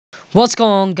What's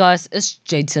going on, guys? It's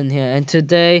Jason here, and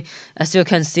today, as you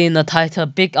can see in the title,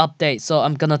 big update. So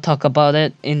I'm gonna talk about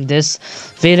it in this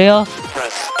video.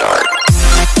 Press start.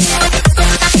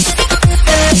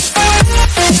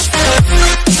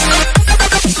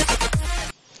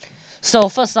 So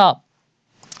first up,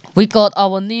 we got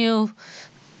our new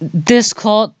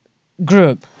Discord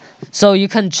group. So you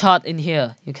can chat in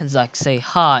here. You can like say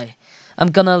hi.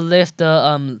 I'm gonna leave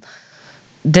the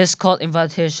Discord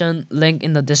invitation link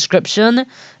in the description,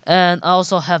 and I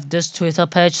also have this Twitter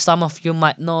page. Some of you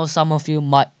might know, some of you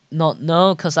might not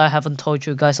know, because I haven't told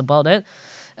you guys about it,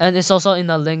 and it's also in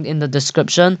the link in the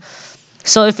description.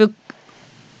 So if you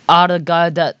are the guy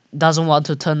that doesn't want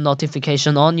to turn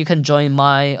notification on, you can join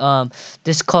my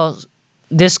Discord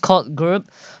group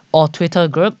or Twitter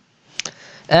group.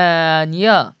 And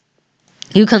yeah,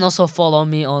 you can also follow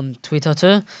me on Twitter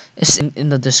too. It's in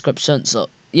the description. So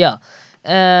yeah.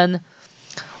 And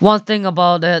one thing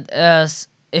about it is,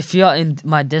 if you're in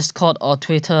my Discord or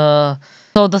Twitter,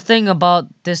 so the thing about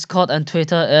Discord and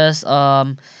Twitter is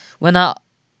when I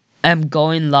am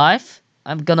going live,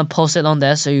 I'm gonna post it on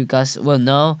there so you guys will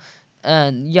know.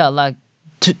 And yeah, like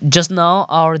just now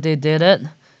I already did it.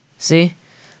 See,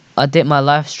 I did my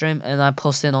live stream and I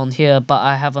posted on here, but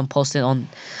I haven't posted on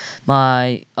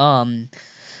my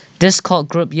Discord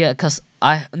group yet, because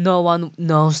no one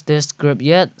knows this group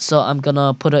yet. So I'm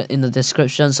gonna put it in the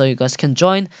description so you guys can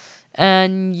join.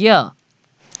 And yeah,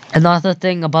 another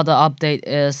thing about the update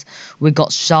is we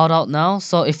got shout out now.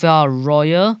 So if you are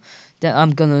royal, then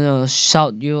I'm gonna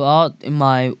shout you out in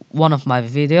one of my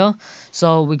video.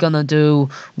 So we're gonna do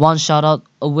one shout out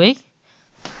a week,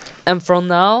 and from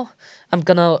now I'm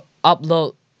gonna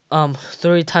upload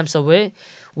 3 times a week.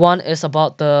 One is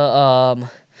about the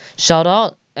shout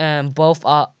out, and both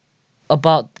are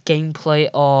about gameplay,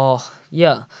 or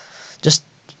yeah, just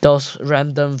those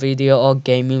random video or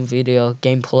gaming video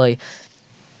gameplay.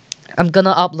 I'm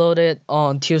gonna upload it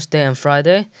on Tuesday and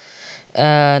Friday,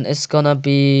 and it's gonna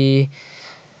be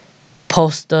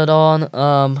posted on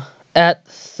at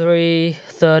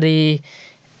 3:30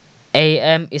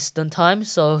 a.m. Eastern time,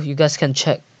 so you guys can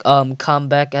come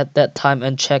back at that time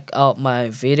and check out my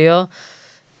video.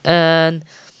 And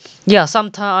yeah,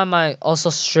 sometime I might also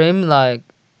stream, like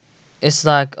it's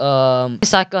like a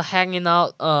hanging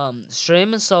out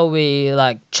stream, so we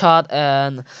like chat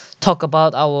and talk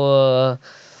about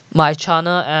my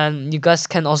channel, and you guys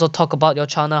can also talk about your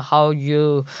channel, how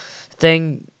you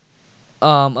think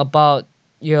about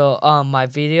your my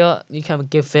video. You can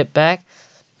give feedback.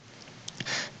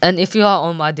 And if you are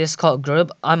on my Discord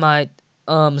group, I might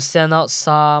send out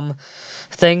some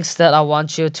things that I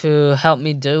want you to help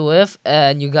me do with,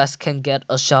 and you guys can get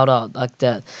a shout out like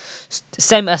that,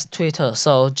 same as Twitter.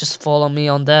 So just follow me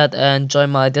on that and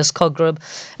join my Discord group,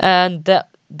 and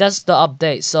that's the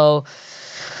update. So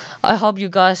I hope you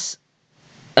guys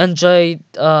enjoyed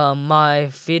my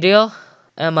video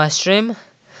and my stream.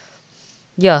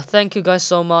 Yeah, thank you guys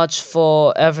so much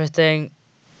for everything.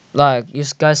 Like, you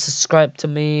guys subscribe to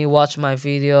me, watch my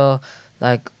video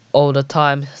like all the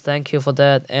time. Thank you for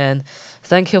that, and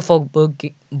thank you for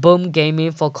Boom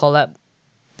Gaming for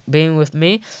being with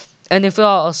me. And if you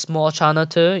are a small channel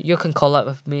too, you can collab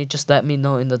with me. Just let me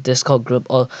know in the Discord group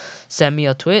or send me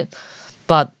a tweet.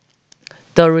 But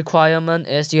the requirement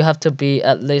is you have to be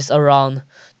at least around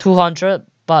 200.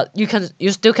 But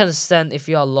you still can send if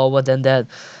you are lower than that.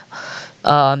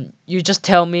 You just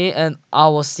tell me and I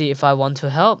will see if I want to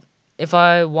help. If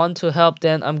I want to help,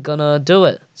 then I'm gonna do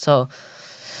it. So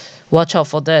watch out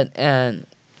for that, and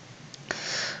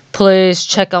please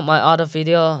check out my other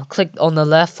video. Click on the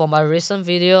left for my recent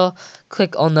video,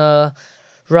 click on the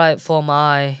right for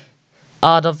my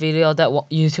other video that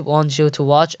YouTube wants you to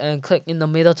watch, and click in the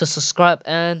middle to subscribe.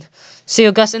 And see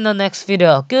you guys in the next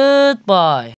video. Goodbye.